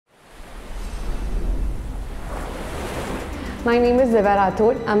My name is Divya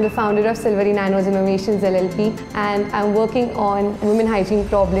Rathod. I'm the founder of Silvery Nanos Innovations LLP and I'm working on women hygiene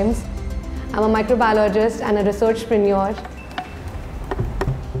problems. I'm a microbiologist and a researchpreneur.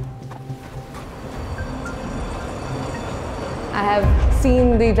 I have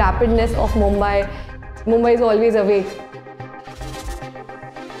seen the rapidness of Mumbai. Mumbai is always awake.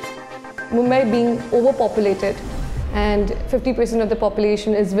 Mumbai being overpopulated and 50% of the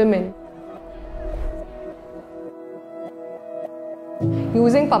population is women.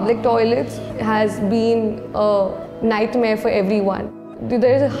 Using public toilets has been a nightmare for everyone.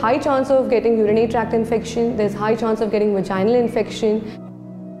 There is a high chance of getting urinary tract infection, there's a high chance of getting vaginal infection.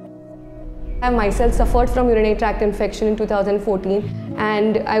 I myself suffered from urinary tract infection in 2014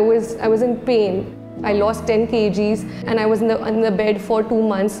 and I was in pain. I lost 10 kgs and I was in the bed for 2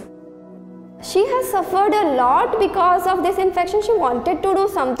 months. She has suffered a lot because of this infection. She wanted to do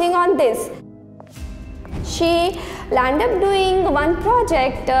something on this. She landed up doing one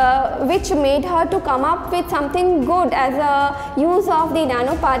project which made her to come up with something good as a use of the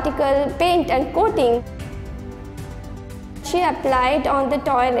nanoparticle paint and coating. She applied on the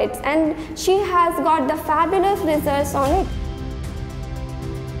toilets and she has got the fabulous results on it.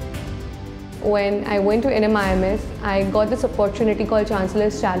 When I went to NMIMS, I got this opportunity called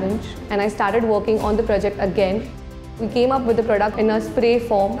Chancellor's Challenge and I started working on the project again. We came up with the product in a spray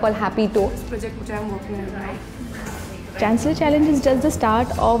form called Happy Toe. This project which I am working on right. Chancellor Challenge is just the start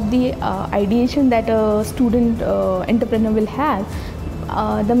of the ideation that a student entrepreneur will have.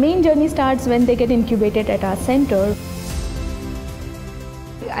 The main journey starts when they get incubated at our center.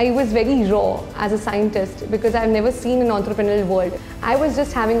 I was very raw as a scientist because I've never seen an entrepreneurial world. I was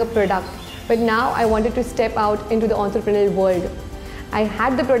just having a product, but now I wanted to step out into the entrepreneurial world. I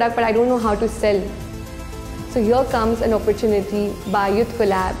had the product, but I don't know how to sell. So here comes an opportunity by Youth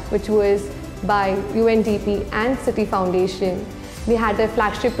Collab, which was by UNDP and City Foundation. They had a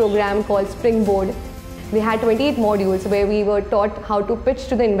flagship program called Springboard. They had 28 modules where we were taught how to pitch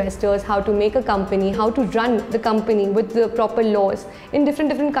to the investors, how to make a company, how to run the company with the proper laws in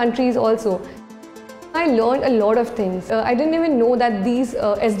different countries also. I learned a lot of things. I didn't even know that these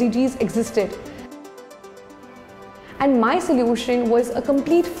SDGs existed. And my solution was a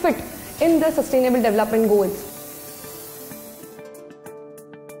complete fit in the Sustainable Development Goals.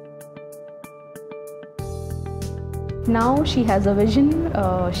 Now she has a vision.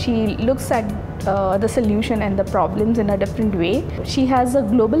 She looks at the solution and the problems in a different way. She has a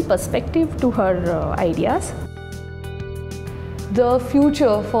global perspective to her ideas. The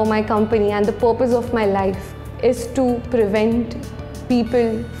future for my company and the purpose of my life is to prevent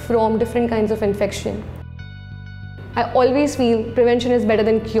people from different kinds of infection. I always feel prevention is better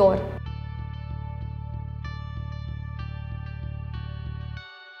than cure.